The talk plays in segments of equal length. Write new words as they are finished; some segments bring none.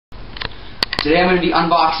Today I'm going to be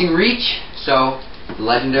unboxing Reach, so the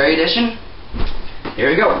Legendary Edition.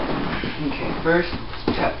 Here we go. Okay, first,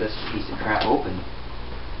 let's cut this piece of crap open.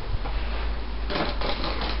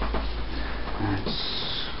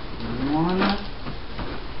 That's one.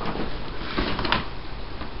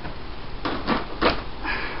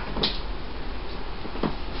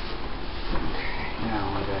 Okay,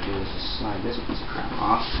 now what I gotta do is just slide this piece of crap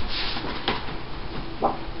off.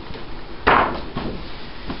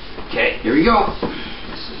 Okay, here we go.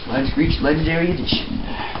 This is Reach Legendary Edition.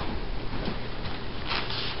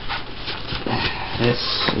 This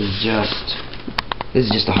is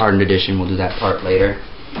just the hardened edition. We'll do that part later.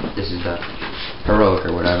 This is the heroic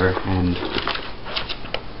or whatever, and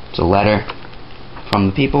it's a letter from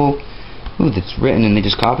the people. Ooh, that's written and they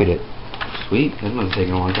just copied it. Sweet. This one's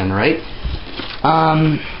taking a long time to write.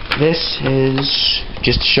 This is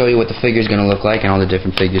just to show you what the figure is going to look like and all the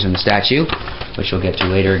different figures in the statue, which we'll get to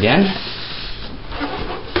later again.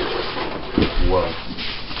 Whoa.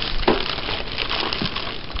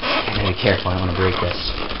 I gotta be careful, I don't want to break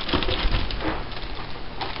this.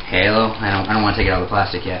 Halo, I don't want to take it out of the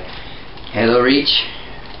plastic yet. Halo Reach,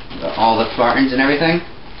 all the Spartans and everything.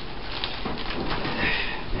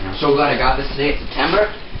 And I'm so glad I got this today. It's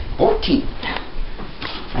September 14th.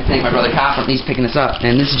 I thank my brother Kyle for at least picking this up.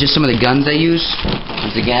 And this is just some of the guns they use.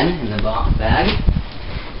 Once again, in the bag.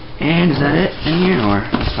 And is that it in here, or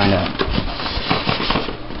let's find out.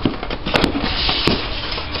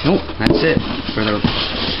 Nope, that's it.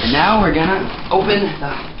 And now we're gonna open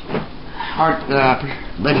the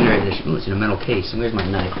Legendary Edition. Ooh, it's in a metal case. Where's my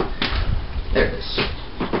knife? There it is.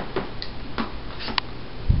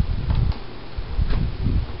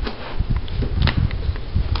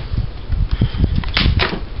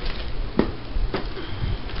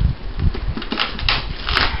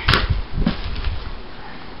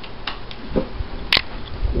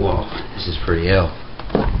 Whoa, this is pretty ill.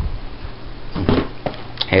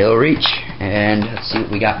 Halo Reach, and let's see what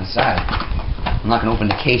we got inside. I'm not gonna open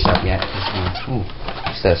the case up yet. Ooh,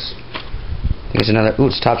 what's this? I think it's another. Ooh,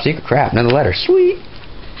 it's top secret crap. Another letter. Sweet.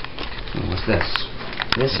 Ooh, what's this?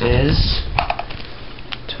 This is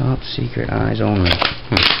top secret eyes only.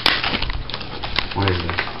 What is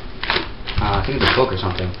this? I think it's a book or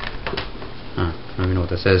something. I don't even know what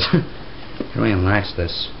this is. How do I unlatch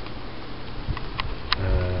this?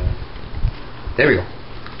 There we go.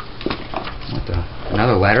 What the?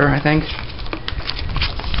 Another letter, I think.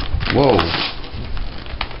 Whoa.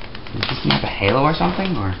 Is this map of Halo or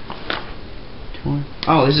something? Or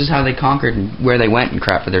oh, this is how they conquered and where they went and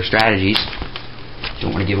crap for their strategies.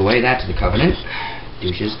 Don't want to give away that to the Covenant.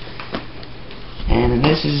 Douches. And then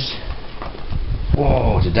this is...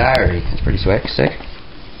 Whoa, it's a diary. That's pretty sick.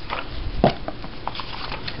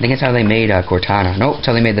 I think it's how they made Cortana. Nope, it's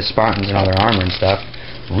how they made the Spartans and all their armor and stuff.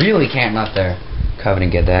 Really can't let their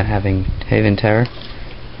Covenant get that. Haven Terror.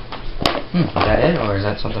 Is that it, or is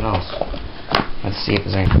that something else? Let's see if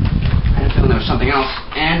there's any. I had a feeling there was something else.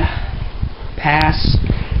 And pass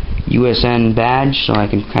USN badge, so I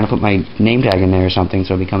can kind of put my name tag in there or something,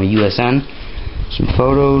 so it'll become a USN. Some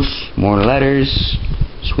photos, more letters,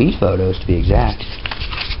 sweet photos to be exact.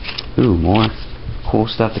 Ooh, more cool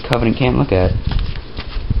stuff the Covenant can't look at.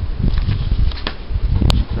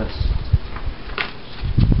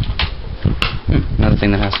 Another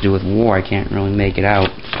thing that has to do with war, I can't really make it out.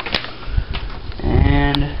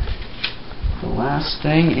 And the last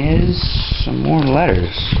thing is some more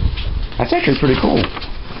letters. That's actually pretty cool.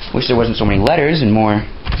 Wish there wasn't so many letters and more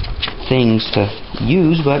things to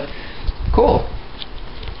use, but cool.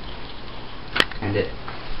 And it